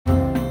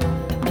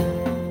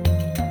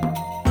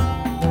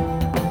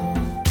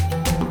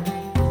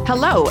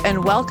Hello,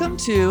 and welcome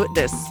to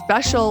this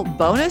special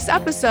bonus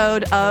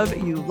episode of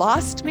You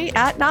Lost Me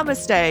at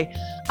Namaste.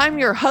 I'm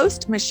your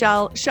host,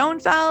 Michelle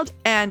Schoenfeld,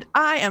 and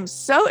I am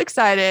so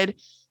excited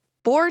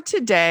for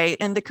today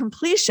and the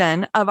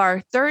completion of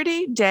our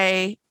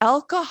 30-day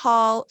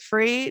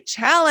alcohol-free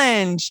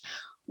challenge.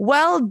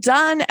 Well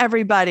done,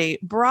 everybody.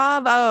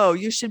 Bravo.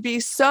 You should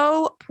be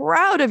so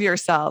proud of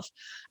yourself.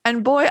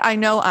 And boy, I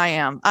know I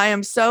am. I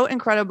am so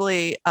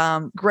incredibly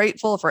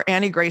grateful for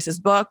Annie Grace's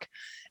book.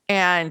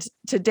 And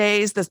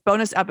this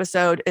bonus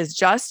episode is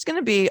just going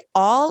to be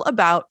all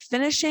about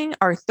finishing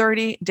our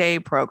 30-day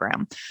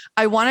program.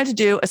 I wanted to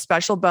do a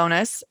special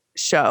bonus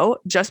show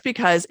just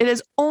because it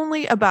is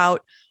only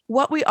about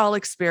what we all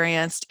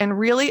experienced and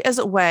really as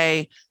a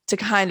way to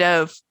kind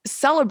of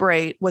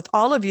celebrate with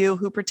all of you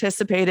who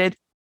participated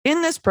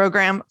in this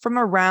program from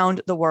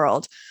around the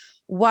world.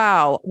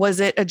 Wow, was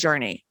it a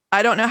journey?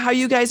 I don't know how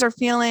you guys are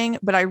feeling,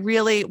 but I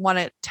really want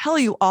to tell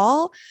you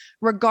all,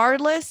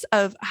 regardless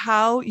of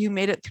how you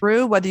made it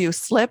through, whether you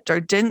slipped or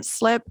didn't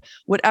slip,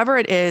 whatever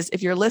it is,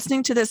 if you're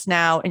listening to this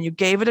now and you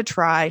gave it a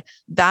try,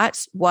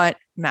 that's what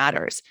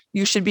matters.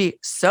 You should be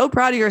so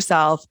proud of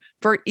yourself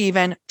for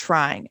even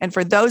trying. And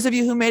for those of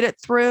you who made it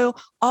through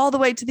all the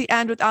way to the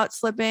end without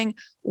slipping,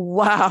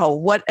 wow,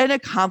 what an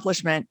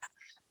accomplishment.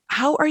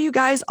 How are you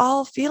guys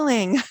all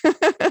feeling?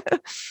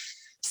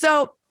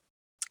 So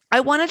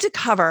I wanted to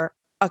cover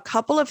a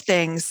couple of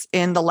things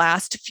in the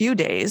last few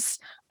days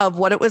of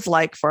what it was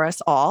like for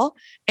us all.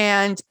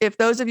 And if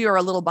those of you are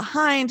a little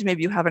behind,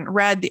 maybe you haven't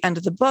read the end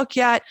of the book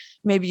yet,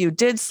 maybe you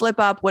did slip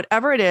up,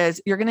 whatever it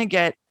is, you're going to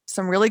get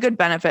some really good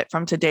benefit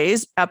from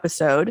today's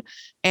episode.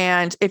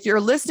 And if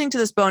you're listening to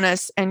this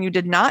bonus and you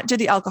did not do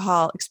the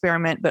alcohol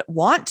experiment, but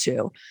want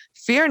to,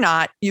 fear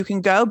not, you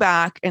can go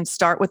back and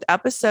start with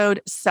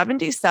episode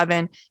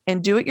 77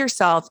 and do it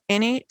yourself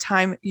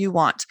anytime you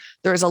want.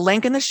 There's a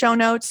link in the show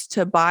notes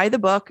to buy the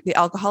book, The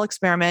Alcohol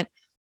Experiment.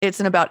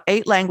 It's in about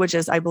 8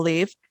 languages, I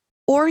believe.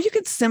 Or you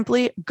could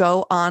simply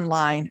go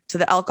online to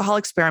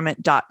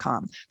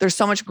thealcoholexperiment.com. There's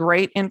so much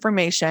great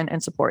information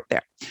and support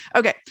there.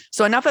 Okay,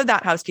 so enough of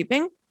that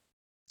housekeeping.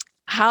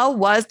 How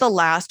was the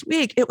last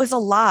week? It was a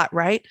lot,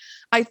 right?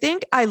 I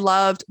think I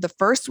loved the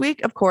first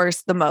week, of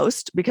course, the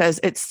most because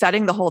it's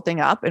setting the whole thing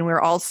up and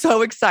we're all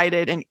so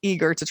excited and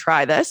eager to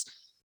try this.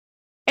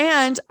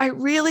 And I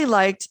really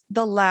liked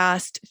the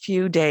last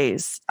few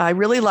days. I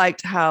really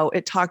liked how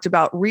it talked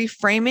about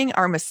reframing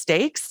our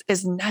mistakes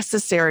as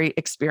necessary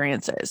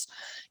experiences,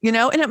 and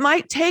it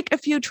might take a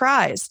few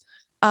tries.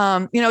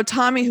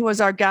 Tommy, who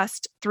was our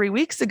guest 3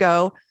 weeks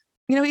ago,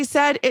 he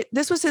said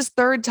this was his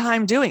 3rd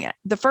time doing it.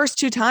 The first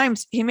 2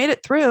 times he made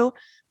it through,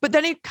 but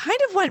then he kind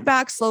of went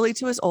back slowly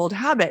to his old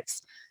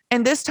habits.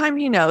 And this time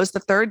he knows the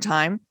 3rd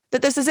time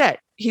that this is it.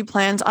 He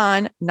plans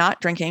on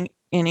not drinking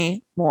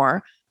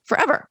anymore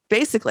forever,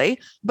 basically.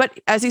 But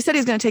as he said,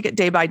 he's going to take it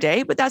day by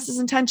day, but that's his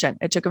intention.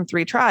 It took him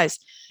 3 tries.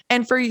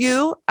 And for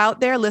you out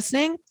there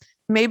listening,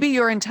 maybe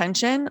your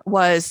intention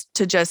was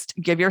to just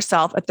give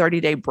yourself a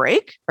 30-day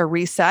break, a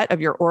reset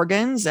of your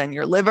organs and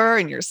your liver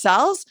and your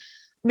cells.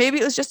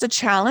 Maybe it was just a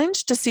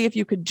challenge to see if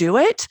you could do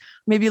it,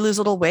 maybe lose a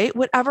little weight,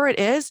 whatever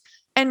it is.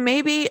 And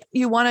maybe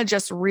you want to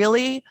just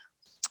really,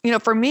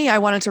 for me, I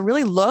wanted to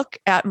really look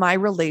at my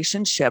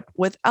relationship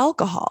with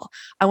alcohol.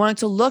 I wanted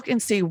to look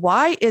and see,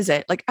 why is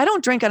it like I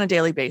don't drink on a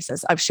daily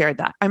basis? I've shared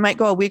that. I might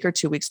go a week or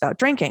 2 weeks without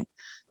drinking.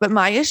 But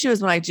my issue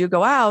is when I do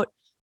go out,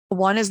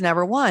 one is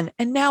never one.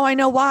 And now I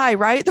know why,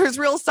 right? There's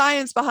real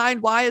science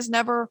behind why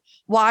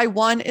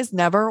one is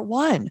never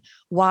one,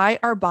 why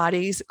our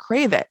bodies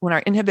crave it when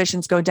our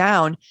inhibitions go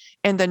down,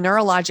 and the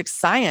neurologic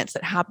science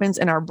that happens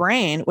in our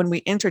brain when we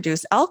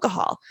introduce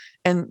alcohol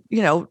and,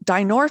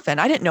 dynorphin.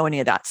 I didn't know any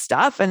of that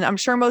stuff. And I'm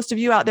sure most of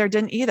you out there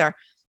didn't either.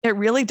 It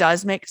really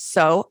does make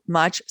so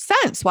much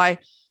sense why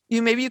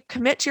maybe you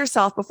commit to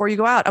yourself before you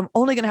go out. I'm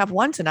only going to have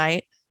one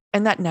tonight.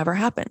 And that never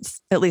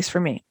happens, at least for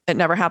me. It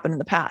never happened in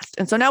the past.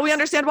 And so now we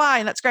understand why,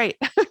 and that's great.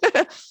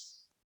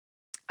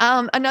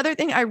 Another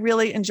thing I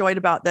really enjoyed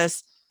about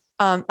this,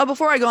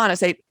 before I go on, I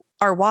say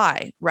our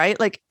why, right?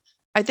 Like,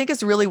 I think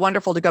it's really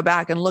wonderful to go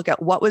back and look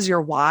at what was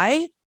your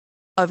why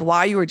of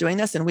why you were doing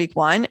this in week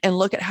 1 and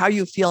look at how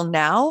you feel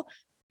now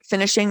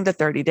finishing the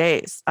 30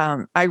 days.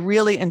 I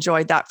really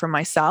enjoyed that for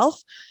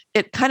myself.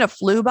 It kind of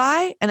flew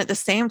by. And at the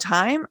same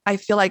time, I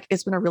feel like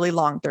it's been a really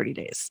long 30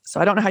 days. So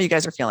I don't know how you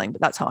guys are feeling,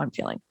 but that's how I'm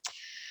feeling.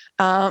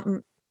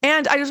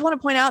 And I just want to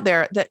point out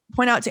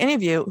to any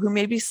of you who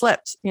maybe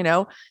slipped,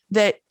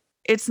 that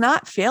it's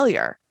not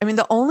failure. I mean,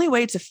 the only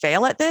way to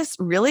fail at this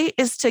really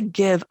is to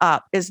give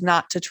up, is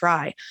not to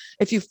try.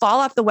 If you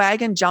fall off the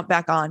wagon, jump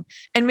back on.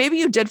 And maybe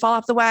you did fall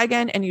off the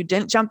wagon and you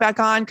didn't jump back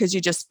on because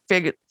you just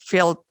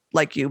feel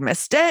like you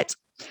missed it.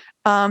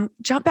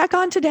 Jump back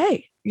on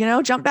today,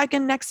 jump back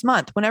in next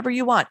month, whenever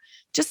you want.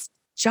 Just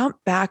jump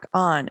back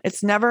on.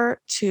 It's never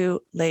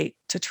too late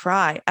to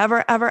try,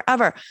 ever, ever,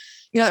 ever.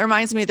 It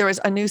reminds me, there was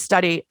a new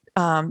study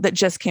that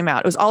just came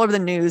out. It was all over the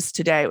news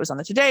today. It was on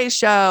the Today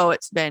Show.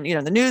 It's been,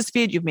 the news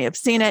feed. You may have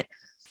seen it.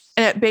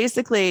 And it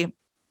basically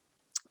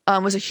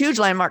was a huge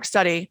landmark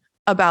study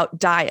about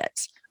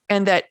diet.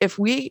 And that if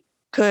we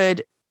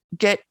could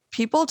get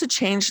people to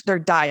change their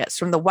diets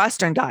from the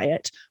Western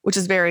diet, which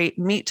is very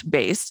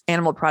meat-based,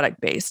 animal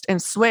product-based,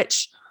 and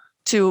switch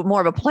to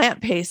more of a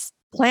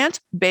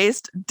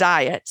plant-based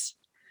diet,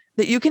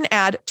 that you can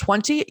add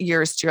 20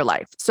 years to your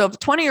life. So if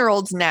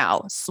 20-year-olds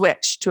now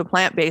switch to a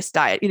plant-based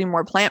diet, eating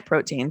more plant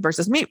protein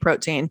versus meat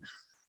protein,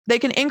 they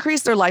can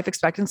increase their life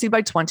expectancy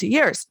by 20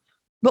 years.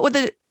 But what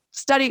the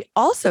study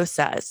also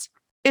says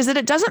is that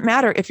it doesn't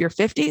matter if you're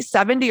 50,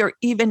 70, or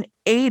even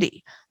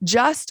 80.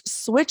 Just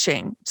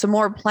switching to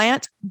more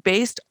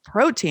plant-based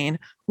protein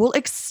will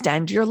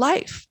extend your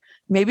life.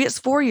 Maybe it's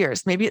 4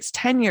 years, maybe it's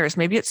 10 years,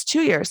 maybe it's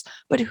 2 years,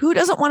 but who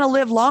doesn't want to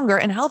live longer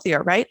and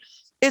healthier, right?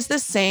 It's the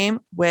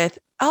same with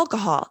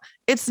alcohol.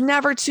 It's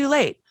never too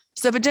late.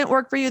 So if it didn't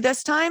work for you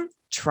this time,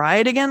 try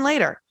it again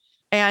later.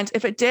 And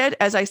if it did,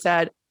 as I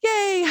said,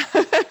 yay,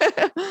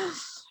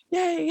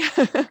 yay.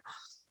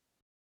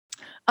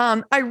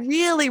 I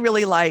really,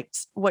 really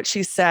liked what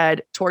she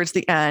said towards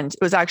the end.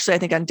 It was actually, I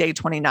think, on day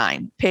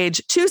 29,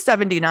 page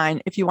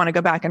 279, if you want to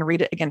go back and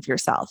read it again for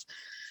yourself.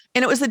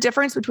 And it was the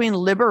difference between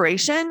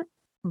liberation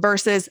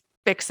versus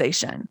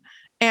fixation.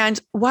 And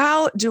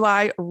wow, do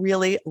I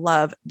really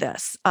love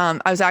this. I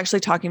was actually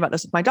talking about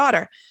this with my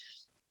daughter.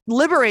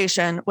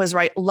 Liberation was,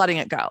 right, letting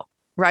it go,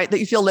 right? That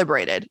you feel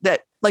liberated,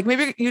 that like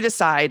maybe you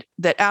decide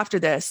that after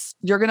this,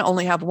 you're going to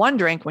only have one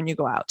drink when you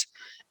go out,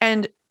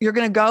 and you're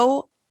going to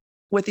go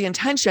with the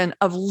intention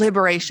of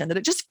liberation, that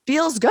it just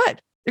feels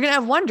good. You're going to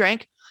have one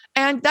drink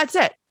and that's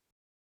it.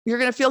 You're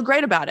going to feel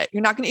great about it.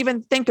 You're not going to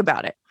even think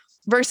about it,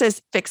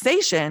 versus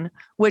fixation,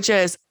 which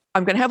is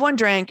I'm going to have one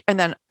drink and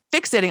then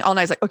fixating all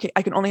night. It's like, okay,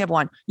 I can only have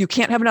one. You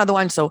can't have another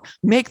one. So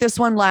make this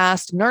one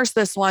last, nurse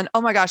this one.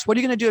 Oh my gosh, what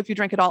are you going to do if you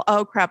drink it all?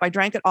 Oh crap, I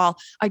drank it all.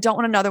 I don't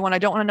want another one. I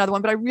don't want another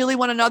one, but I really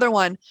want another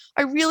one.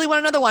 I really want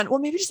another one. Well,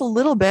 maybe just a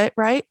little bit,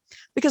 right?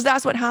 Because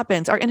that's what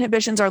happens. Our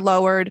inhibitions are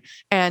lowered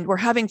and we're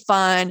having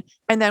fun.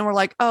 And then we're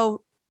like, oh,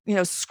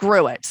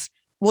 screw it.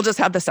 We'll just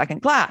have the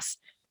second glass.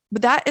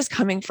 But that is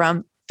coming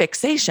from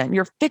fixation.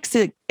 You're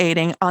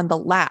fixating on the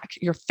lack.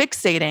 You're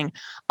fixating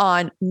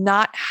on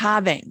not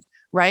having,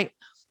 right?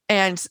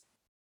 And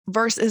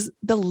versus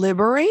the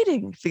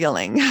liberating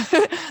feeling,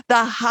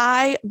 the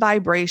high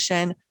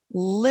vibration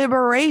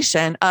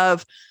liberation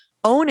of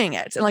owning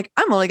it. And like,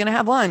 I'm only going to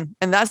have one.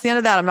 And that's the end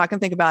of that. I'm not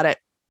going to think about it.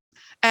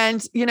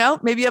 And,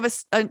 maybe you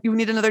have you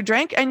need another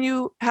drink and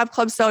you have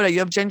club soda, you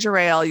have ginger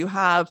ale, you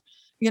have,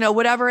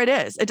 whatever it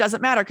is. It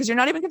doesn't matter because you're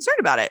not even concerned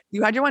about it.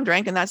 You had your one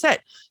drink and that's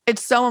it.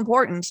 It's so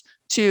important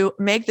to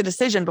make the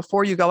decision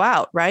before you go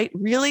out, right?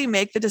 Really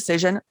make the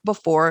decision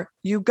before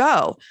you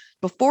go.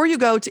 Before you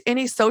go to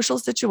any social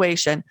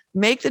situation,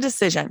 make the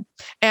decision.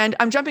 And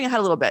I'm jumping ahead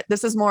a little bit.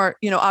 This is more,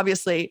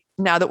 obviously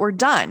now that we're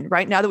done,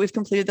 right? Now that we've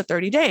completed the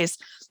 30 days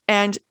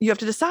and you have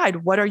to decide,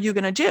 what are you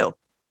going to do?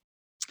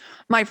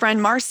 My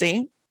friend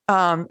Marcy,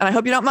 and I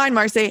hope you don't mind,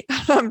 Marcy,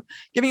 I'm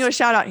giving you a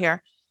shout out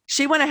here.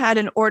 She went ahead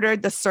and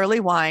ordered the Surly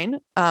wine.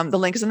 The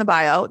link is in the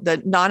bio,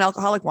 the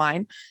non-alcoholic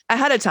wine,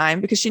 ahead of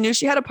time because she knew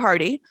she had a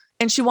party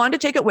and she wanted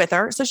to take it with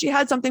her. So she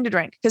had something to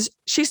drink because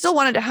she still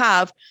wanted to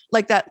have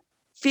like that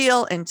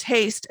feel and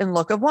taste and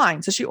look of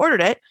wine. So she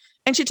ordered it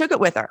and she took it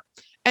with her.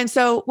 And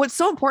so what's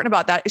so important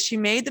about that is she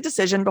made the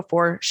decision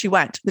before she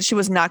went that she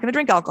was not going to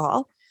drink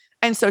alcohol.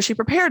 And so she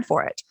prepared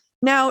for it.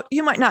 Now,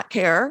 you might not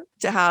care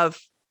to have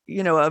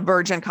a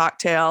virgin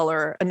cocktail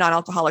or a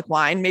non-alcoholic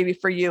wine. Maybe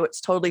for you,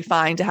 it's totally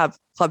fine to have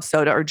club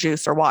soda or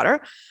juice or water.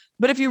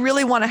 But if you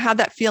really want to have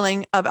that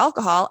feeling of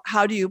alcohol,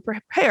 how do you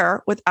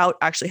prepare without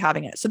actually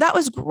having it? So that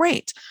was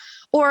great.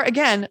 Or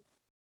again,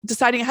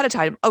 deciding ahead of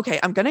time, okay,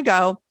 I'm going to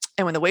go.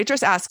 And when the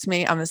waitress asks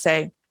me, I'm going to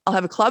say, I'll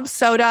have a club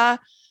soda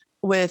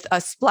with a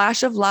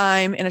splash of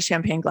lime in a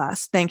champagne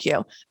glass. Thank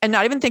you. And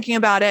not even thinking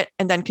about it.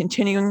 And then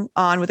continuing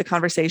on with the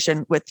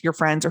conversation with your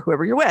friends or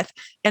whoever you're with.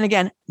 And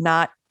again,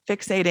 not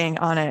fixating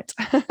on it.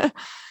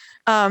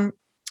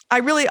 I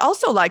really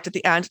also liked at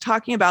the end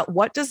talking about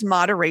what does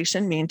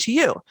moderation mean to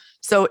you?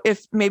 So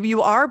if maybe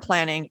you are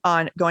planning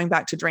on going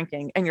back to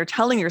drinking and you're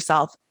telling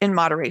yourself in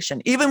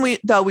moderation,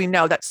 though we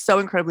know that's so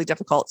incredibly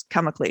difficult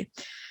chemically,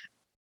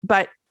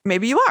 but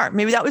maybe you are,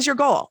 maybe that was your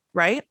goal,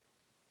 right?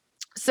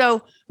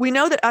 So we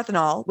know that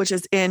ethanol, which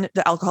is in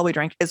the alcohol we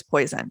drink, is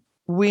poison.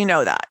 We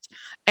know that.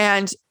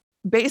 And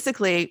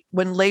basically,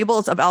 when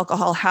labels of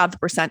alcohol have the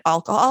percent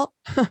alcohol,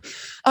 I'm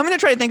going to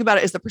try to think about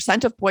it as the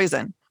percent of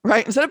poison,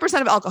 right? Instead of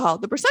percent of alcohol,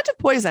 the percent of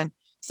poison.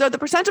 So the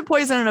percent of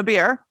poison in a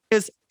beer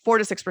is 4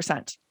 to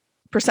 6%.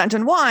 Percent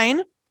in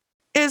wine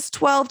is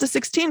 12 to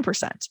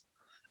 16%.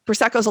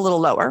 Prosecco is a little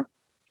lower.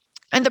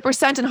 And the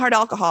percent in hard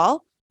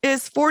alcohol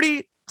is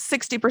 40,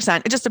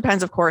 60%. It just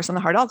depends, of course, on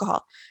the hard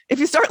alcohol. If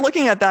you start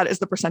looking at that as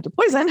the percent of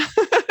poison,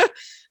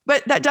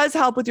 but that does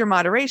help with your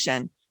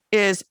moderation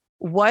is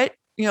what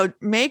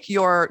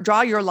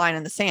draw your line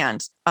in the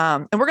sand.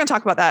 And we're going to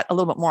talk about that a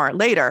little bit more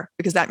later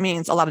because that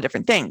means a lot of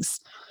different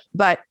things.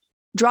 But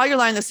draw your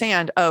line in the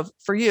sand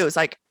for you is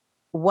like,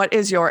 what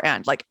is your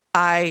end? Like,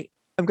 I'm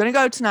going to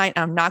go tonight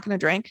and I'm not going to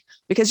drink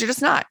because you're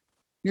just not.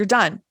 You're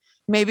done.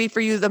 Maybe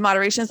for you, the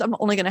moderation is I'm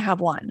only going to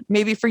have one.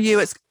 Maybe for you,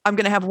 it's I'm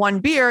going to have one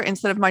beer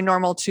instead of my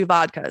normal 2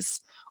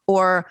 vodkas,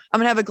 or I'm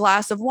going to have a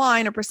glass of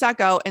wine or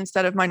Prosecco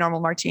instead of my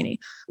normal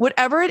martini.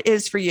 Whatever it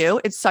is for you,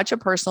 it's such a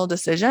personal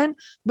decision,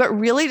 but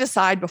really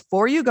decide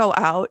before you go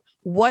out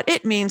what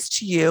it means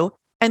to you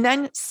and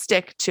then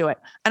stick to it.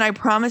 And I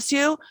promise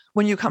you,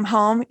 when you come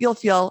home, you'll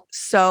feel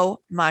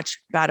so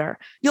much better.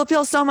 You'll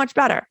feel so much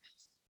better.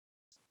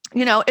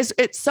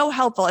 It's so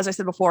helpful, as I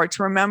said before,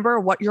 to remember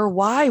what your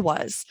why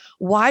was.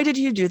 Why did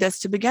you do this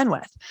to begin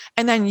with?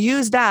 And then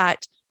use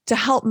that to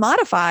help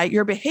modify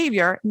your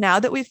behavior now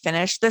that we've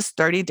finished this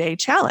 30-day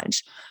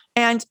challenge.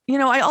 And,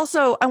 I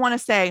want to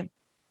say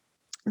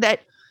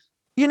that,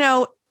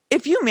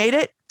 if you made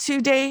it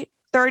to day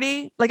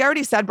 30, like I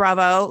already said,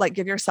 bravo, like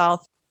give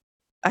yourself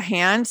a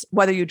hand,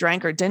 whether you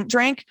drank or didn't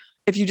drink.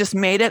 If you just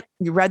made it,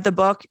 you read the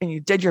book and you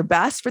did your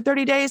best for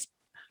 30 days,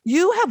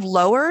 you have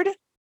lowered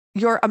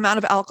your amount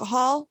of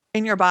alcohol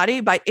in your body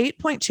by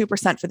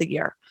 8.2% for the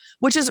year,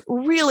 which is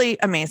really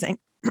amazing.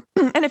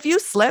 And if you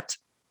slipped,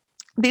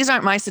 these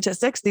aren't my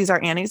statistics, these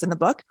are Annie's in the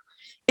book.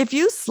 If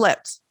you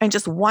slipped and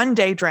just one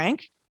day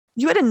drank,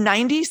 you had a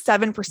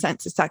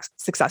 97%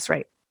 success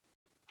rate.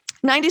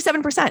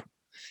 97%.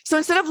 So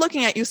instead of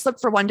looking at you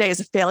slipped for one day as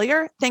a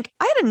failure, think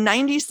I had a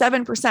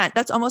 97%.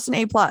 That's almost an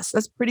A+.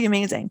 That's pretty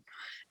amazing.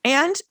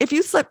 And if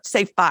you slipped,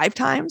 say 5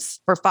 times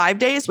for 5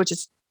 days, which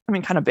is,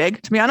 kind of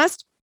big, to be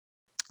honest,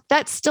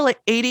 that's still an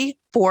 84%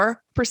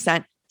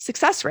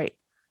 success rate.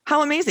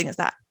 How amazing is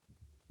that?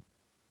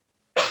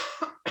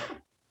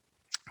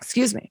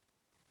 Excuse me.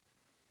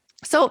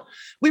 So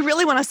we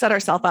really want to set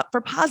ourselves up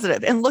for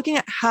positive and looking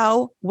at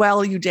how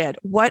well you did,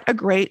 what a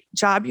great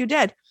job you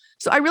did.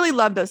 So I really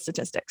love those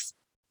statistics.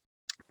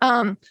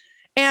 I'll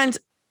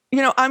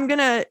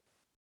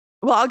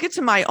get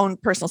to my own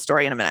personal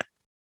story in a minute.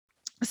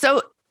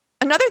 So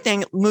another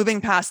thing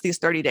moving past these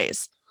 30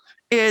 days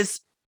is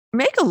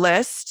make a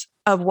list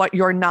of what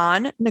your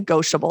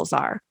non-negotiables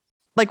are.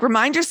 Like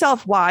remind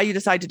yourself why you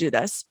decide to do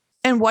this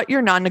and what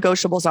your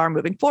non-negotiables are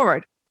moving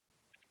forward.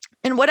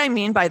 And what I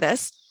mean by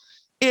this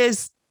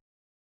is,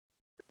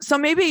 so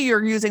maybe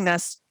you're using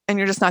this and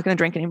you're just not going to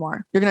drink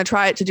anymore. You're going to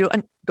try it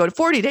to go to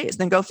 40 days,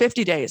 then go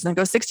 50 days, then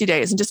go 60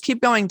 days, and just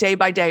keep going day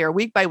by day or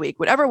week by week,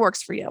 whatever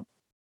works for you.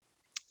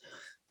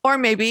 Or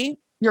maybe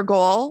your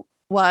goal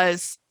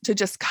was to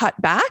just cut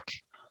back.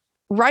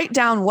 Write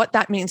down what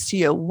that means to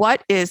you.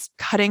 What is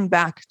cutting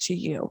back to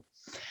you?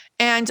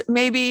 And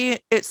maybe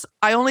it's,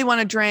 I only want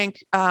to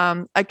drink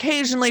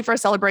occasionally for a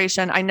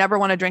celebration. I never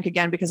want to drink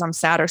again because I'm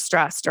sad or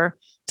stressed or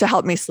to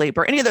help me sleep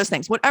or any of those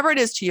things. Whatever it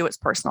is to you, it's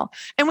personal.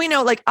 And we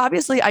know, like,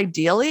 obviously,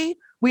 ideally,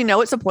 we know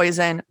it's a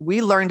poison.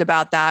 We learned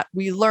about that.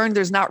 We learned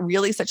there's not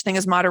really such thing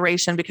as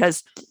moderation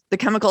because the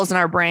chemicals in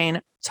our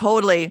brain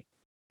totally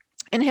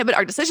inhibit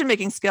our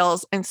decision-making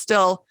skills and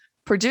still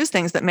produce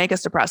things that make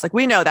us depressed. Like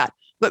we know that.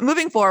 But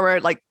moving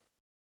forward, like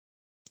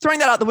throwing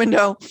that out the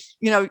window,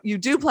 you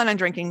do plan on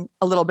drinking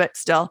a little bit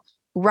still.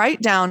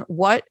 Write down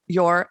what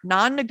your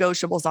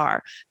non-negotiables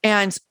are.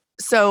 And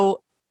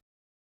so,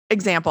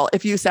 example,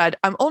 if you said,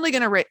 I'm only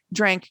going to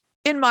drink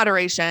in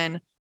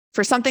moderation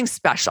for something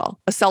special,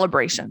 a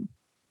celebration.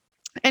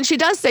 And she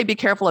does say, be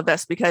careful of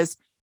this because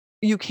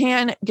you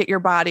can get your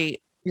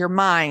body, your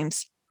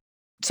mind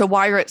to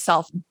wire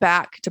itself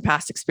back to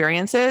past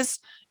experiences.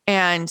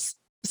 And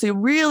so you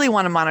really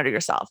want to monitor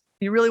yourself.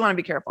 You really want to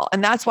be careful.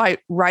 And that's why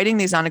writing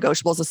these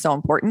non-negotiables is so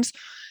important,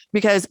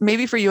 because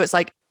maybe for you, it's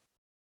like,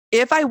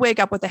 if I wake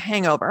up with a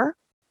hangover,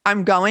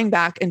 I'm going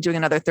back and doing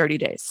another 30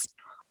 days.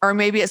 Or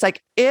maybe it's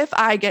like, if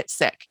I get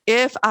sick,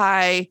 if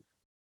I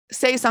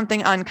say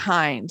something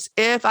unkind,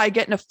 if I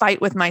get in a fight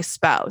with my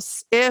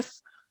spouse, if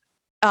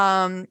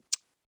the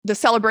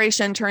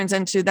celebration turns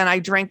into, then I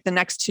drink the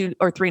next 2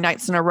 or 3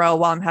 nights in a row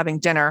while I'm having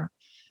dinner,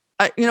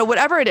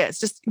 whatever it is,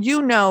 just,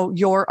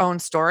 your own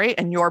story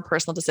and your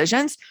personal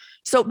decisions.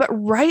 So, but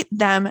write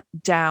them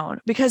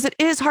down because it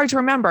is hard to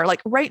remember.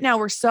 Like right now,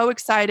 we're so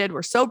excited.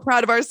 We're so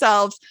proud of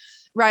ourselves,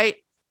 right?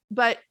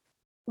 But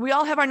we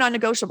all have our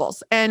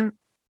non-negotiables. And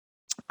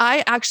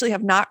I actually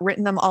have not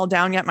written them all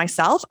down yet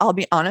myself. I'll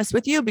be honest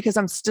with you, because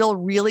I'm still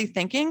really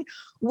thinking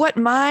what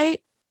my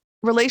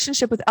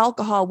relationship with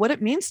alcohol, what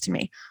it means to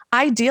me.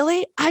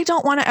 Ideally, I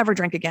don't want to ever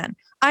drink again.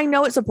 I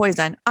know it's a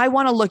poison. I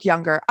want to look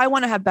younger. I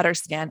want to have better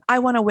skin. I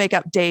want to wake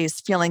up days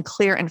feeling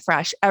clear and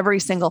fresh every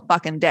single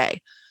fucking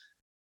day.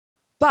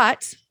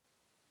 But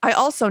I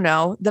also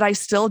know that I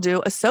still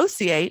do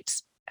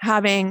associate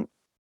having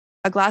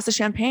a glass of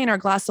champagne or a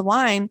glass of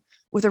wine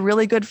with a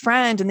really good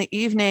friend in the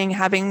evening,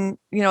 having,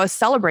 a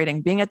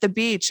celebrating, being at the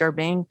beach or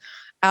being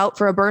out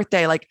for a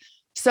birthday. Like,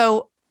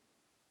 so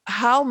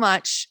how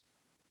much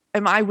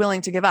am I willing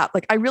to give up?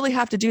 Like, I really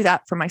have to do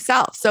that for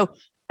myself. So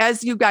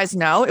as you guys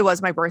know, it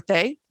was my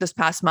birthday this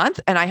past month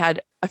and I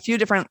had a few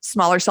different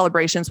smaller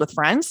celebrations with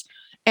friends.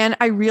 And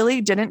I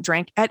really didn't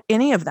drink at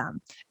any of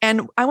them.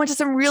 And I went to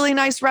some really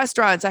nice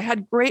restaurants. I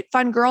had great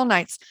fun girl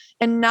nights.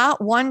 And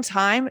not one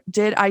time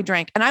did I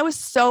drink. And I was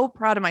so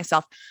proud of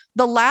myself.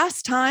 The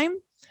last time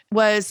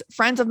was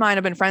friends of mine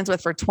I've been friends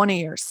with for 20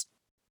 years.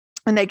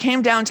 And they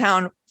came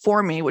downtown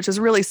for me, which was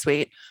really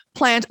sweet,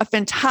 planned a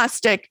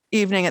fantastic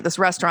evening at this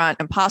restaurant,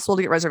 impossible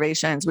to get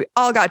reservations. We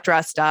all got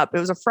dressed up. It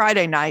was a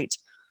Friday night.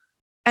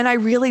 And I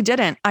really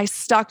didn't. I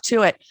stuck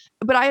to it.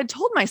 But I had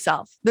told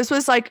myself, this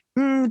was like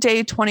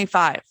day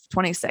 25,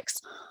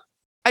 26.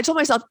 I told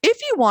myself, if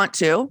you want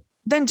to,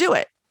 then do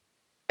it.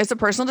 It's a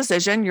personal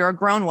decision. You're a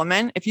grown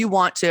woman. If you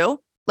want to,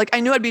 like, I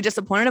knew I'd be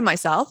disappointed in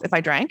myself if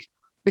I drank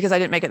because I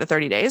didn't make it the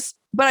 30 days.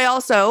 But I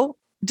also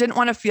didn't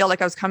want to feel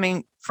like I was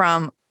coming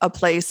from a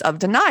place of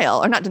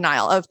denial, or not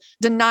denial, of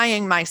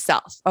denying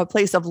myself, a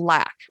place of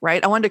lack,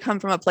 right? I wanted to come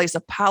from a place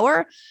of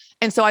power.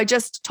 And so I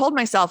just told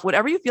myself,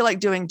 whatever you feel like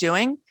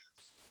doing,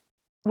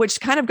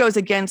 which kind of goes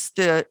against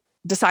the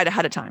decide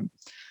ahead of time.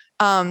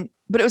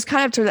 But it was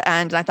kind of to the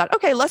end. And I thought,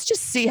 okay, let's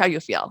just see how you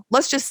feel.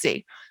 Let's just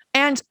see.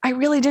 And I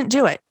really didn't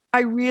do it.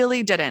 I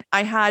really didn't.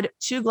 I had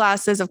 2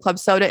 glasses of club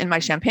soda in my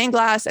champagne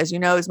glass, as you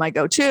know, is my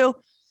go-to.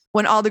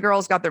 When all the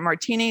girls got their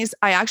martinis,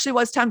 I actually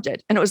was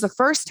tempted. And it was the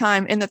first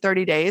time in the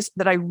 30 days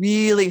that I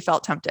really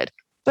felt tempted,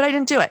 but I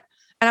didn't do it.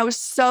 And I was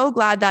so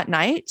glad that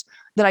night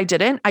that I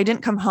didn't. I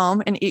didn't come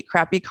home and eat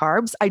crappy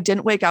carbs. I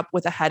didn't wake up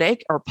with a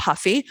headache or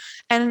puffy.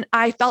 And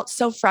I felt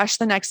so fresh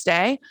the next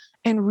day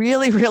and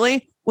really,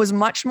 really was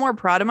much more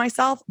proud of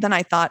myself than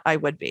I thought I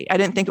would be. I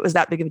didn't think it was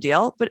that big of a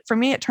deal, but for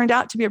me, it turned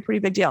out to be a pretty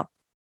big deal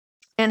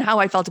in how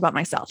I felt about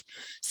myself.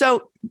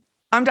 So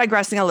I'm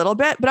digressing a little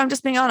bit, but I'm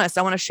just being honest.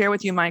 I want to share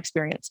with you my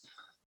experience.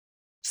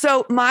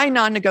 So my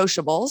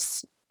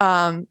non-negotiables,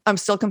 I'm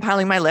still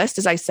compiling my list.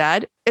 As I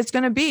said, it's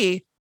going to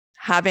be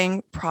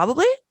having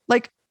probably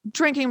like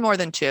drinking more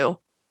than 2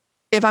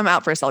 if I'm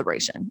out for a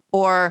celebration,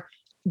 or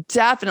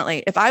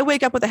definitely if I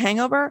wake up with a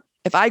hangover,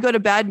 if I go to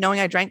bed knowing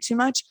I drank too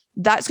much,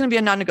 that's going to be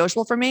a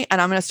non-negotiable for me.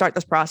 And I'm going to start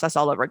this process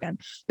all over again,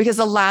 because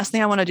the last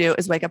thing I want to do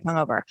is wake up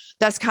hungover.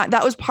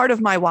 That was part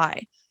of my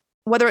why.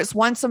 Whether it's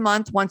once a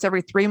month, once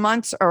every 3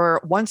 months,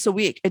 or once a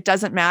week, it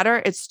doesn't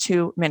matter. It's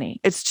too many.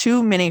 It's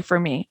too many for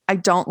me. I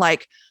don't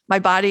like, my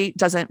body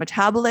doesn't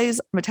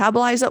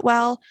metabolize it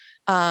well.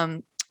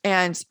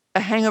 And a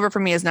hangover for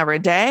me is never a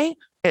day.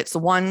 It's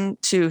 1,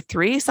 2,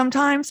 3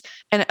 sometimes.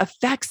 And it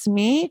affects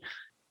me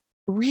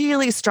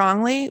really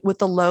strongly with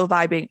the low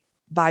vibing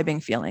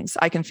feelings.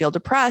 I can feel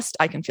depressed.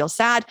 I can feel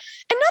sad,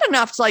 and not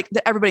enough to like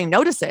that everybody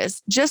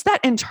notices, just that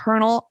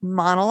internal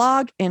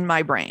monologue in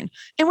my brain.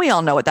 And we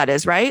all know what that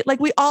is, right? Like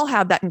we all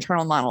have that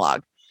internal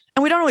monologue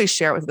and we don't always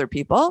share it with other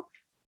people.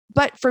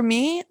 But for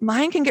me,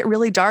 mine can get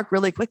really dark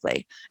really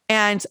quickly.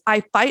 And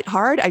I fight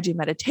hard. I do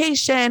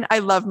meditation. I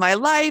love my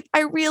life.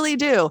 I really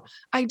do.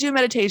 I do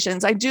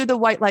meditations. I do the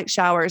white light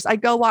showers. I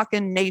go walk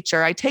in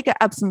nature. I take an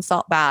Epsom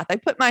salt bath. I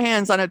put my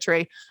hands on a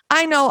tree.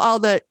 I know all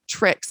the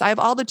tricks. I have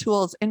all the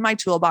tools in my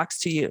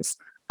toolbox to use.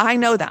 I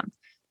know them,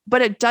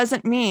 but it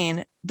doesn't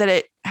mean that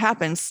it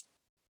happens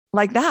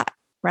like that.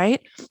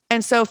 Right.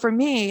 And so for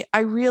me,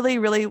 I really,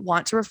 really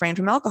want to refrain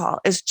from alcohol.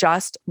 It's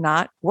just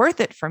not worth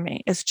it for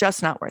me. It's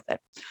just not worth it.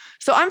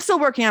 So I'm still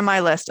working on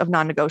my list of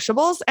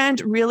non-negotiables and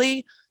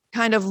really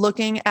kind of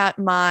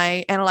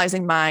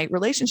analyzing my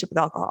relationship with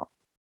alcohol.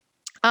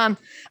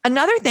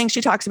 Another thing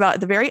she talks about at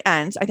the very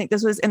end, I think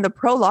this was in the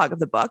prologue of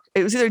the book.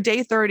 It was either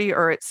day 30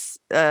 or it's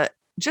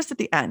just at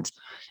the end.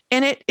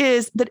 And it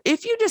is that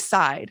if you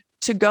decide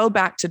to go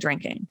back to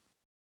drinking,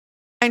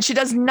 and she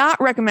does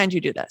not recommend you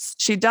do this.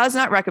 She does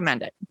not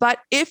recommend it. But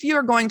if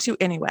you're going to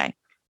anyway,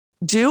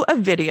 do a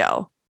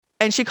video.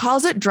 And she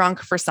calls it Drunk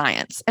for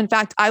Science. In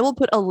fact, I will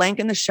put a link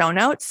in the show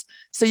notes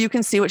so you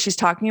can see what she's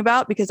talking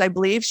about, because I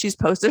believe she's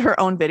posted her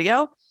own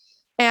video.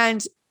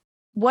 And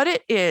what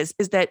it is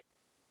that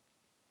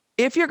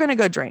if you're going to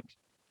go drink,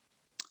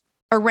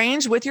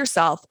 arrange with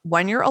yourself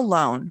when you're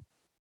alone,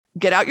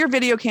 get out your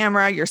video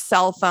camera, your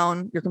cell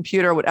phone, your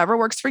computer, whatever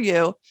works for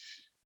you,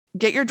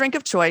 get your drink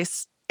of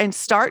choice, and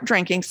start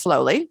drinking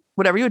slowly,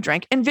 whatever you would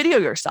drink, and video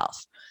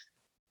yourself.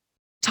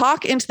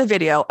 Talk into the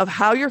video of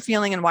how you're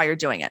feeling and why you're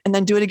doing it. And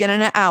then do it again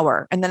in an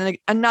hour, and then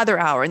another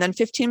hour, and then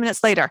 15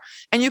 minutes later.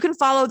 And you can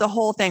follow the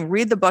whole thing.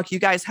 Read the book. You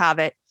guys have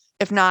it.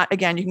 If not,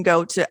 again, you can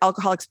go to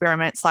Alcohol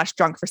Experiment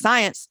 /Drunk for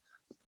Science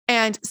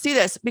and see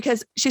this,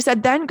 because she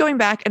said then going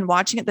back and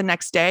watching it the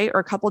next day or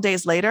a couple of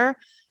days later,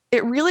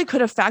 it really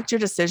could affect your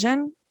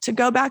decision to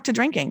go back to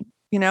drinking.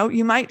 You know,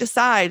 you might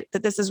decide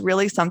that this is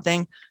really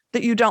something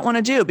that you don't want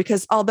to do,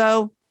 because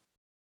although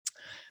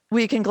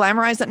we can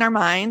glamorize it in our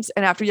minds,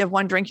 and after you have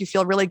one drink, you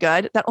feel really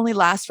good, that only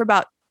lasts for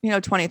about,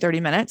 20, 30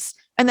 minutes.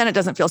 And then it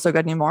doesn't feel so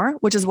good anymore,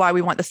 which is why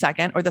we want the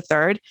second or the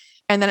third.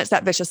 And then it's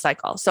that vicious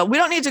cycle. So we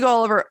don't need to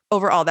go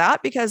over all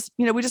that, because,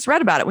 we just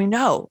read about it. We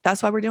know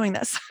that's why we're doing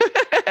this.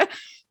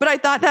 But I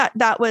thought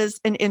that was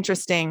an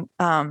interesting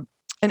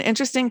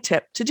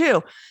tip to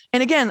do.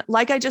 And again,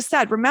 like I just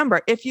said,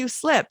 remember, if you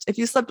slipped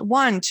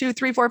 1, 2,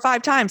 3, 4,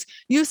 5 times,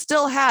 you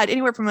still had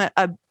anywhere from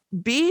a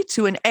B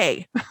to an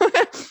A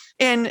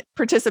in a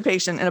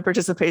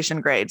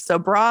participation grade. So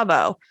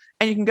bravo.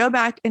 And you can go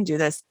back and do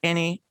this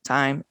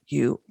anytime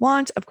you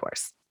want, of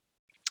course.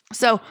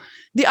 So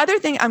the other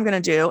thing I'm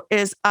going to do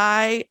is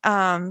I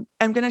am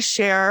going to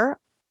share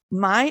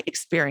my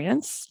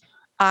experience.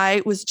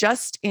 I was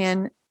just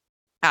in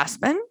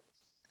Aspen,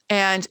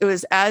 And it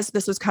was as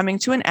this was coming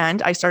to an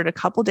end, I started a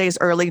couple days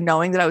early,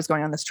 knowing that I was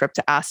going on this trip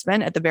to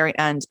Aspen at the very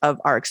end of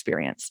our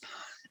experience.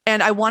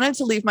 And I wanted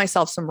to leave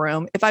myself some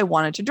room if I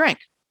wanted to drink.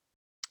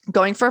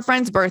 Going for a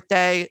friend's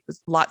birthday,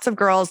 lots of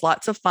girls,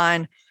 lots of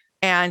fun.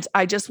 And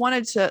I just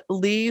wanted to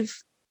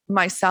leave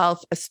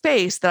myself a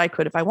space that I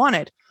could if I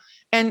wanted.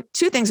 And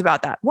two things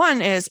about that.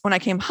 One is when I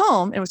came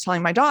home and was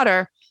telling my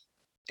daughter,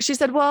 she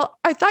said, well,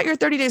 I thought your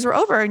 30 days were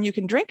over and you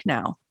can drink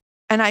now.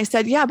 And I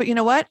said, yeah, but you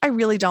know what? I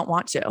really don't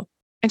want to.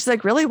 And she's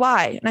like, really?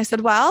 Why? And I said,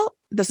 well,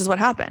 this is what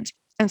happened.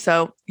 And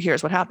so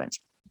here's what happened.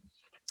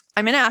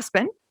 I'm in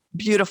Aspen,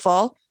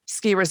 beautiful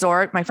ski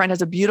resort. My friend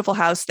has a beautiful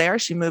house there.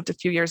 She moved a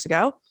few years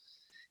ago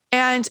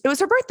and it was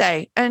her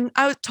birthday. And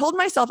I told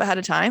myself ahead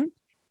of time,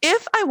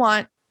 if I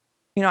want,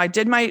 I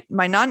did not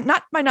my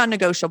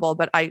non-negotiable,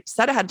 but I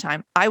said ahead of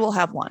time, I will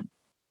have one.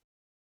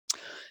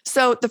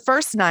 So the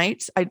first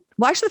night, the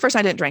first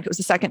night I didn't drink. It was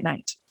the second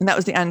night. And that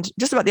was the end,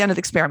 just about the end of the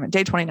experiment,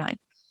 day 29.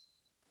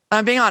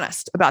 I'm being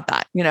honest about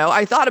that.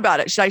 I thought about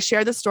it. Should I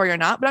share this story or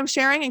not? But I'm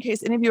sharing in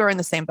case any of you are in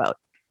the same boat.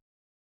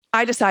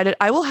 I decided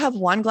I will have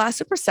one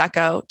glass of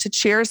Prosecco to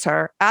cheers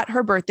her at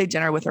her birthday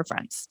dinner with her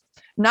friends.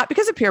 Not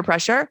because of peer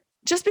pressure,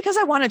 just because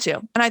I wanted to.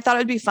 And I thought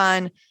it'd be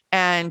fun.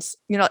 And,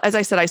 as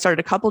I said, I started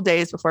a couple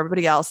days before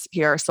everybody else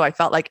here. So I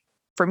felt like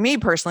for me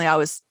personally, I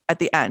was at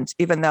the end,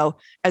 even though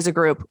as a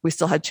group, we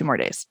still had 2 more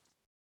days.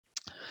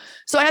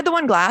 So I had the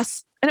one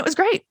glass and it was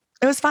great.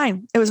 It was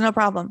fine. It was no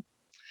problem.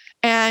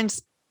 And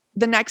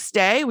the next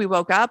day we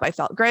woke up, I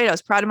felt great. I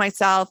was proud of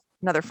myself.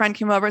 Another friend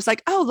came over. It's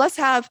like, oh, let's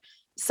have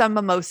some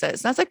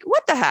mimosas. And I was like,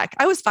 what the heck?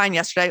 I was fine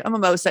yesterday. A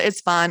mimosa.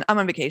 It's fun. I'm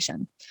on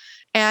vacation.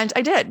 And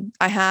I did.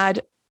 I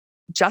had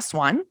just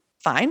one.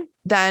 Fine.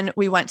 Then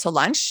we went to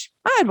lunch.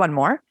 I had one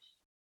more.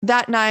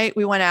 That night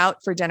we went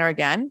out for dinner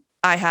again.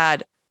 I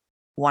had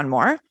one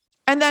more.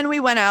 And then we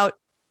went out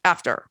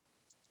after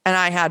and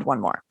I had one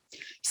more.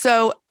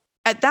 So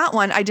at that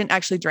one, I didn't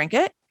actually drink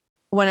it.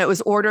 When it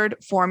was ordered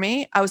for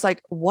me, I was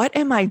like, what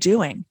am I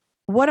doing?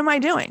 What am I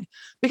doing?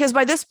 Because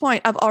by this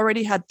point, I've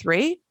already had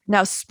 3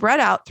 now spread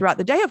out throughout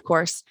the day, of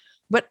course.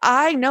 But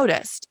I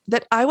noticed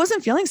that I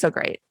wasn't feeling so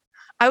great.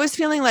 I was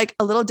feeling like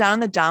a little down in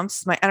the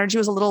dumps. My energy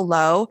was a little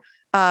low.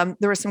 There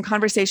were some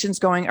conversations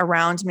going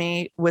around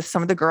me with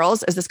some of the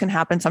girls, as this can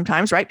happen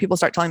sometimes, right? People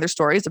start telling their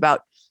stories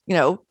about,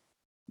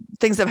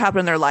 things that have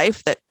happened in their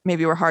life that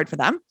maybe were hard for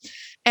them.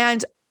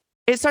 And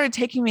it started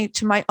taking me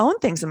to my own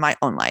things in my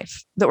own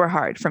life that were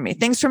hard for me,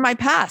 things from my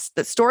past,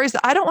 that stories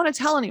that I don't want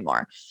to tell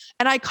anymore.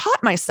 And I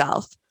caught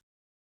myself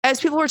as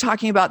people were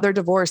talking about their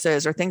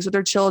divorces or things with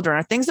their children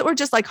or things that were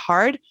just like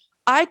hard.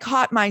 I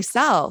caught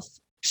myself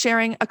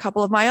sharing a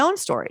couple of my own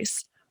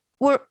stories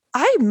where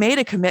I made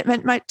a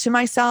commitment to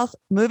myself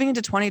moving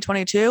into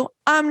 2022.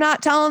 I'm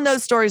not telling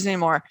those stories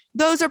anymore.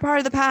 Those are part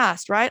of the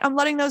past, right? I'm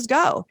letting those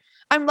go.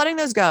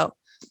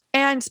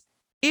 And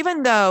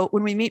even though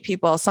when we meet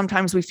people,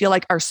 sometimes we feel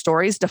like our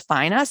stories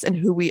define us and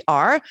who we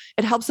are,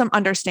 it helps them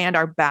understand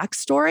our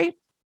backstory.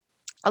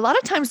 A lot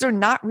of times they're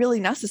not really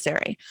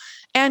necessary.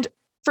 And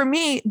for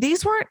me,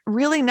 these weren't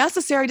really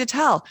necessary to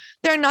tell.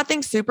 They're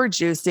nothing super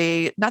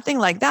juicy, nothing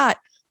like that,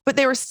 but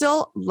they were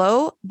still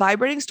low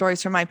vibrating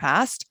stories from my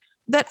past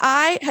that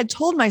I had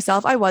told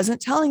myself I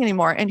wasn't telling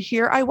anymore. And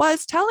here I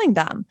was telling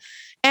them.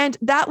 And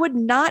that would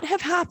not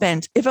have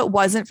happened if it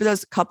wasn't for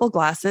those couple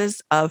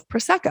glasses of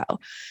Prosecco.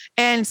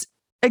 And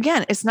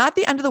again, it's not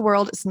the end of the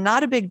world. It's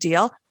not a big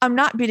deal. I'm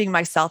not beating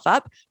myself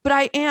up, but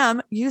I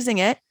am using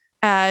it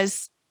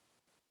as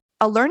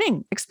a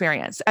learning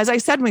experience. As I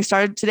said when we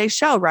started today's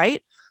show,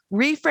 right?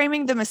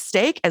 Reframing the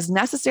mistake as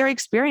necessary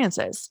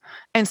experiences.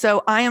 And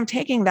so I am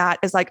taking that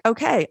as like,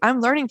 okay,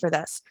 I'm learning for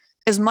this.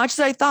 As much as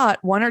I thought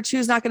 1 or 2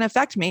 is not going to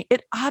affect me,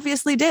 it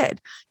obviously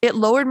did. It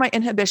lowered my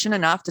inhibition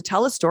enough to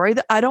tell a story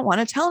that I don't want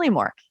to tell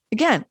anymore.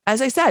 Again,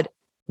 as I said,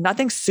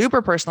 nothing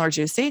super personal or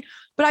juicy,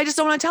 but I just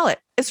don't want to tell it.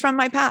 It's from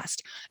my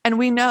past. And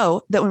we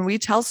know that when we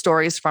tell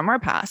stories from our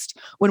past,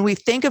 when we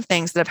think of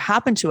things that have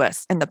happened to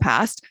us in the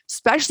past,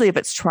 especially if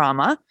it's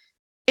trauma,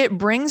 it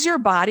brings your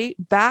body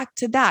back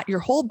to that. Your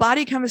whole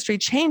body chemistry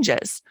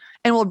changes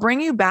and will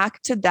bring you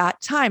back to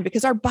that time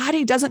because our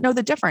body doesn't know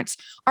the difference.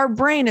 Our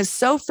brain is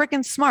so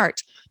freaking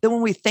smart that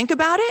when we think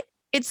about it,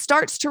 it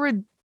starts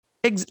to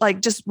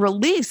just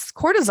release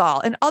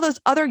cortisol and all those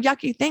other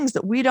yucky things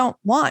that we don't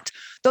want.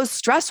 Those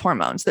stress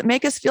hormones that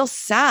make us feel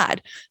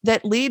sad,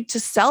 that lead to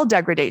cell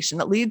degradation,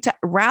 that lead to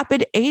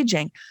rapid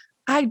aging.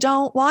 I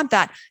don't want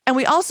that. And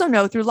we also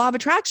know through law of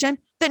attraction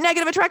that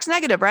negative attracts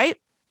negative, right?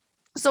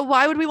 So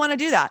why would we want to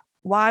do that?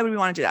 Why would we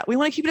want to do that? We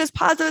want to keep it as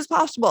positive as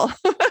possible.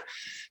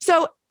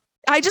 So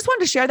I just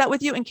wanted to share that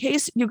with you in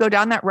case you go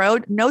down that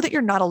road. Know that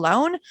you're not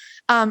alone.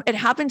 It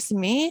happened to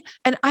me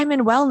and I'm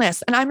in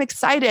wellness and I'm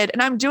excited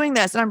and I'm doing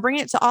this and I'm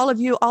bringing it to all of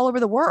you all over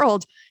the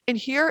world. And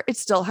here it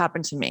still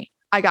happened to me.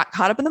 I got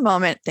caught up in the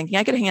moment thinking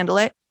I could handle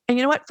it. And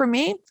you know what? For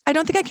me, I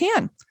don't think I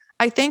can.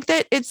 I think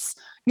that it's,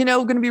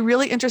 going to be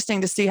really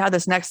interesting to see how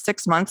this next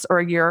 6 months or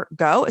a year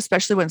go,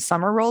 especially when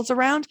summer rolls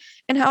around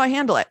and how I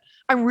handle it.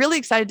 I'm really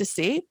excited to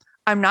see.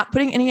 I'm not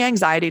putting any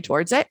anxiety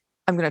towards it.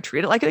 I'm going to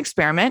treat it like an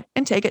experiment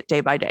and take it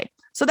day by day.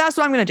 So that's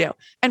what I'm going to do.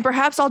 And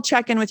perhaps I'll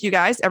check in with you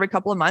guys every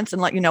couple of months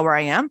and let you know where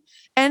I am.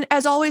 And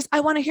as always,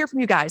 I want to hear from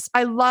you guys.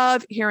 I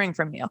love hearing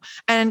from you.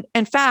 And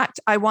in fact,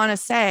 I want to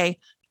say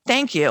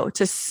thank you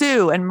to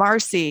Sue and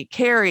Marcy,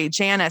 Carrie,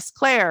 Janice,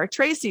 Claire,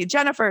 Tracy,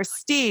 Jennifer,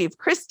 Steve,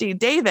 Christy,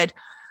 David,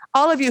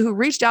 all of you who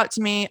reached out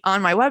to me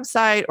on my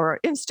website or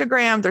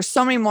Instagram. There's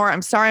so many more.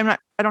 I'm sorry, I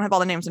don't have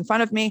all the names in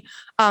front of me,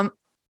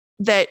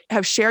 that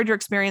have shared your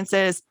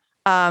experiences.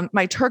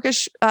 My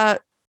Turkish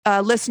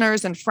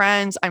listeners and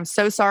friends, I'm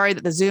so sorry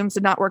that the Zooms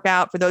did not work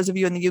out for those of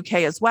you in the UK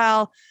as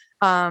well.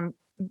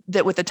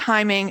 That with the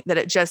timing that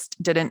it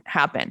just didn't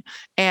happen.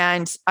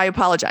 And I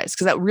apologize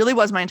because that really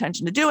was my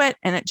intention to do it.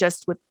 And it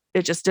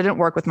just didn't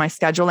work with my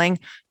scheduling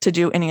to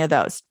do any of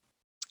those.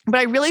 But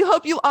I really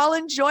hope you all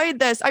enjoyed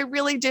this. I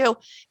really do.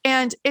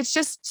 And it's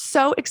just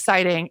so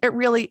exciting. It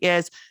really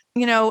is.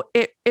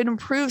 It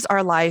improves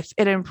our life.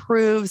 It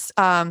improves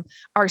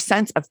our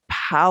sense of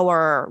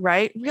power,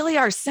 right? Really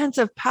our sense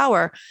of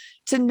power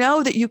to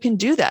know that you can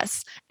do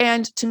this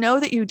and to know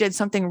that you did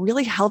something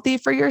really healthy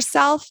for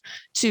yourself,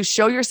 to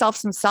show yourself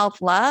some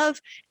self-love.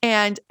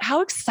 And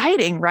how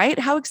exciting, right?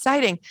 How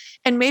exciting.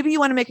 And maybe you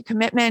want to make a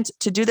commitment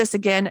to do this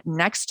again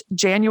next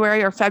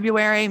January or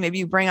February. Maybe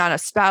you bring on a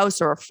spouse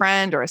or a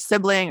friend or a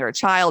sibling or a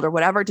child or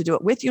whatever to do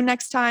it with you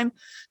next time.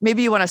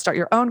 Maybe you want to start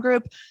your own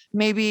group.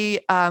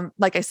 Maybe,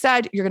 like I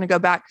said, you're going to go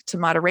back to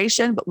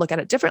moderation, but look at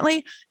it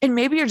differently. And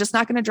maybe you're just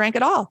not going to drink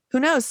at all. Who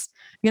knows?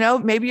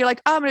 Maybe you're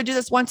like, oh, I'm going to do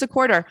this once a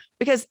quarter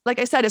because like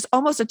I said, it's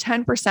almost a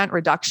 10%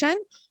 reduction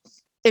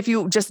if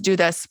you just do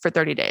this for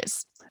 30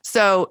 days.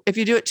 So if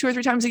you do it 2 or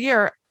 3 times a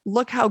year,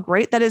 look how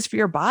great that is for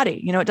your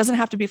body. It doesn't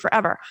have to be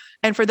forever.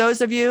 And for those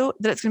of you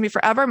that it's going to be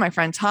forever, my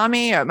friend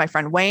Tommy or my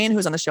friend Wayne, who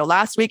was on the show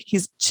last week,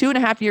 he's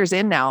 2.5 years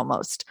in now,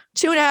 almost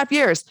 2.5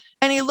 years.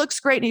 And he looks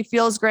great and he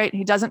feels great. And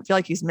he doesn't feel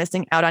like he's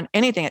missing out on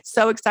anything. It's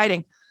so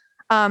exciting.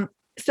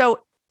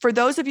 So for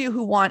those of you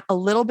who want a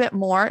little bit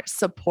more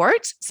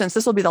support, since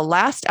this will be the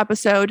last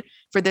episode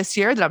for this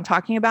year that I'm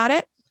talking about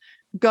it,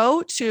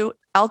 go to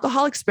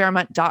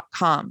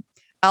alcoholexperiment.com.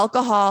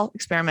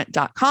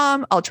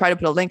 alcoholexperiment.com. I'll try to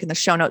put a link in the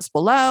show notes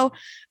below.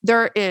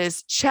 There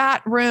is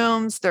chat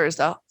rooms. There's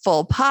a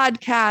full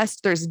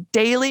podcast. There's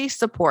daily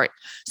support.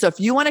 So if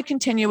you want to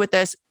continue with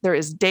this, there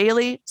is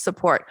daily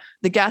support.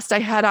 The guest I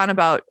had on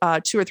about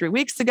 2 or 3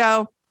 weeks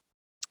ago,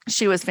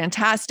 she was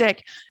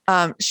fantastic.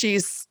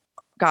 She's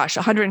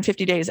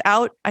 150 days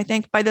out, I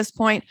think by this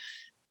point.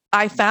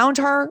 I found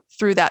her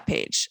through that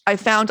page. I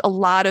found a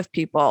lot of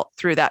people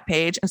through that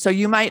page. And so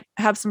you might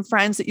have some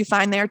friends that you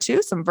find there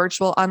too, some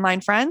virtual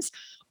online friends,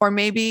 or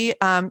maybe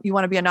you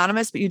want to be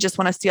anonymous, but you just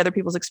want to see other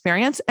people's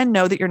experience and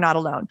know that you're not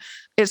alone.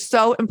 It's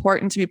so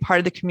important to be part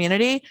of the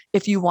community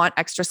if you want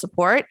extra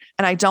support.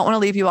 And I don't want to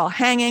leave you all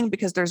hanging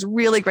because there's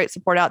really great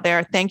support out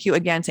there. Thank you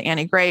again to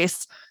Annie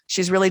Grace.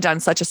 She's really done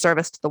such a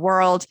service to the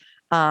world.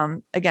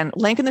 Again,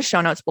 link in the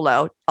show notes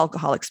below,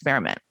 Alcohol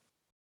Experiment.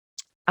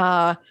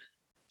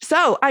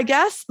 So I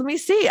guess, let me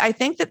see. I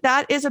think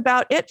that is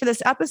about it for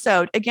this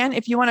episode. Again,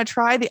 if you want to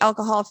try the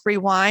alcohol-free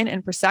wine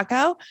and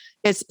Prosecco,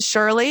 it's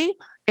Shirley,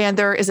 and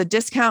there is a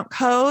discount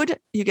code.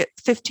 You get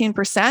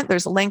 15%.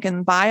 There's a link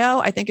in bio.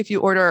 I think if you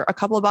order a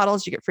couple of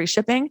bottles, you get free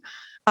shipping.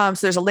 So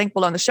there's a link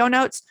below in the show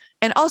notes.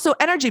 And also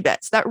Energy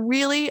Bits, that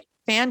really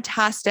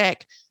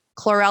fantastic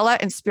chlorella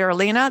and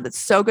spirulina that's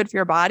so good for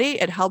your body.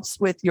 It helps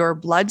with your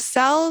blood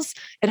cells.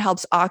 It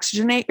helps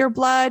oxygenate your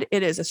blood.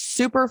 It is a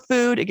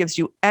superfood. It gives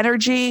you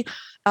energy.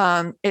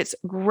 It's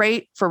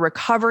great for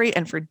recovery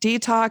and for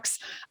detox.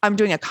 I'm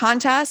doing a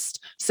contest.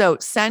 So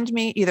send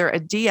me either a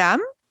DM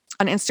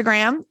on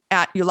Instagram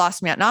at You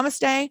Lost Me at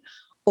Namaste,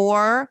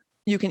 or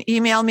you can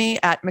email me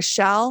at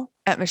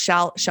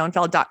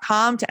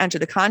michelle@michelleschoenfeld.com to enter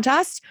the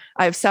contest.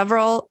 I have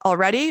several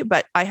already,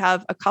 but I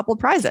have a couple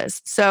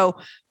prizes. So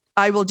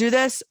I will do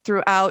this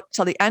throughout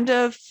till the end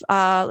of,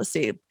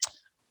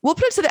 we'll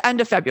put it to the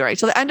end of February.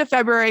 Till the end of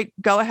February,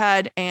 go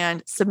ahead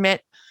and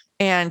submit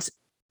and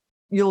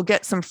you'll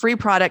get some free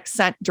products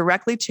sent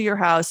directly to your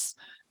house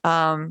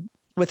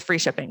with free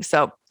shipping.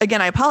 So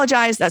again, I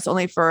apologize. That's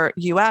only for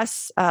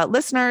US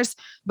listeners.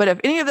 But if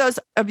any of those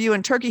of you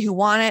in Turkey who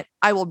want it,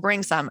 I will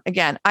bring some.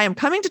 Again, I am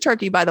coming to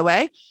Turkey, by the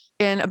way,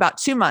 in about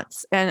 2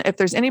 months. And if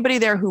there's anybody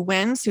there who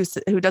wins,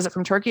 who does it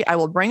from Turkey, I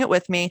will bring it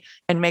with me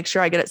and make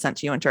sure I get it sent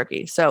to you in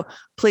Turkey. So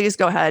please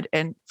go ahead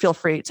and feel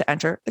free to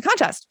enter the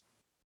contest.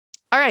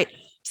 All right.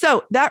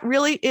 So that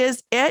really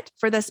is it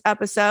for this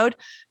episode.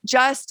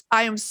 I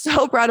am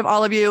so proud of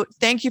all of you.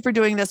 Thank you for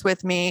doing this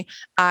with me.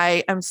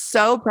 I am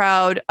so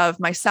proud of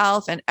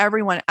myself and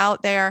everyone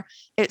out there.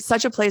 It's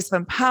such a place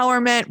of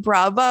empowerment.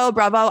 Bravo,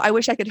 bravo. I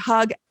wish I could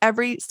hug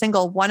every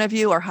single one of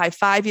you or high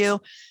five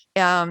you.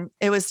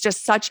 It was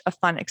just such a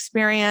fun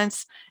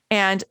experience.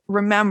 And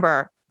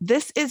remember,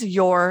 this is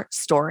your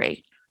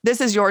story. This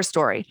is your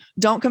story.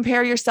 Don't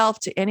compare yourself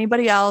to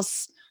anybody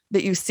else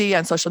that you see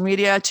on social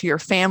media, to your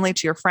family,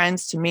 to your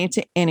friends, to me,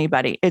 to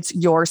anybody. It's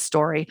your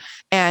story.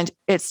 And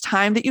it's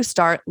time that you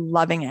start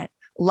loving it.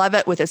 Love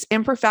it with its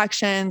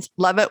imperfections,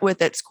 love it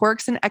with its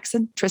quirks and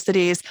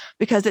eccentricities,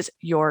 because it's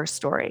your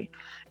story.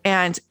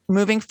 And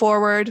moving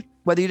forward,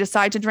 whether you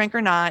decide to drink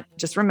or not,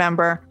 just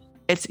remember,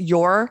 it's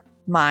your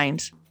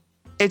mind,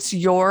 it's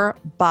your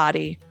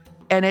body,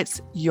 and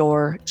it's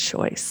your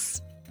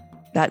choice.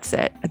 That's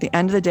it. At the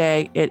end of the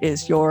day, it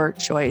is your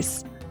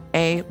choice.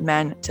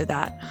 Amen to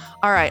that.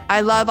 All right.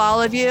 I love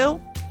all of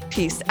you.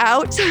 Peace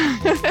out.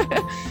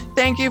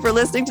 Thank you for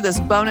listening to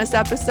this bonus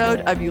episode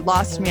of You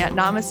Lost Me at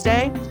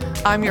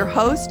Namaste. I'm your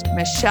host,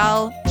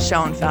 Michelle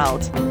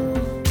Schoenfeld.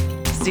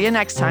 See you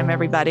next time,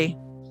 everybody.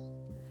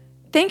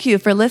 Thank you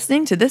for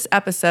listening to this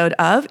episode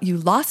of You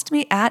Lost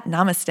Me at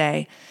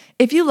Namaste.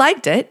 If you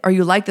liked it, or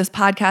you like this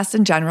podcast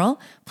in general,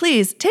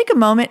 please take a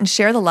moment and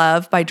share the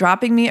love by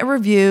dropping me a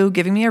review,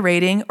 giving me a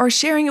rating, or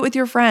sharing it with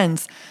your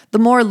friends. The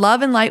more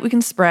love and light we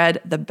can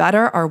spread, the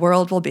better our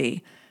world will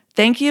be.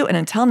 Thank you, and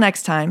until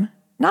next time,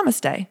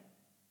 namaste.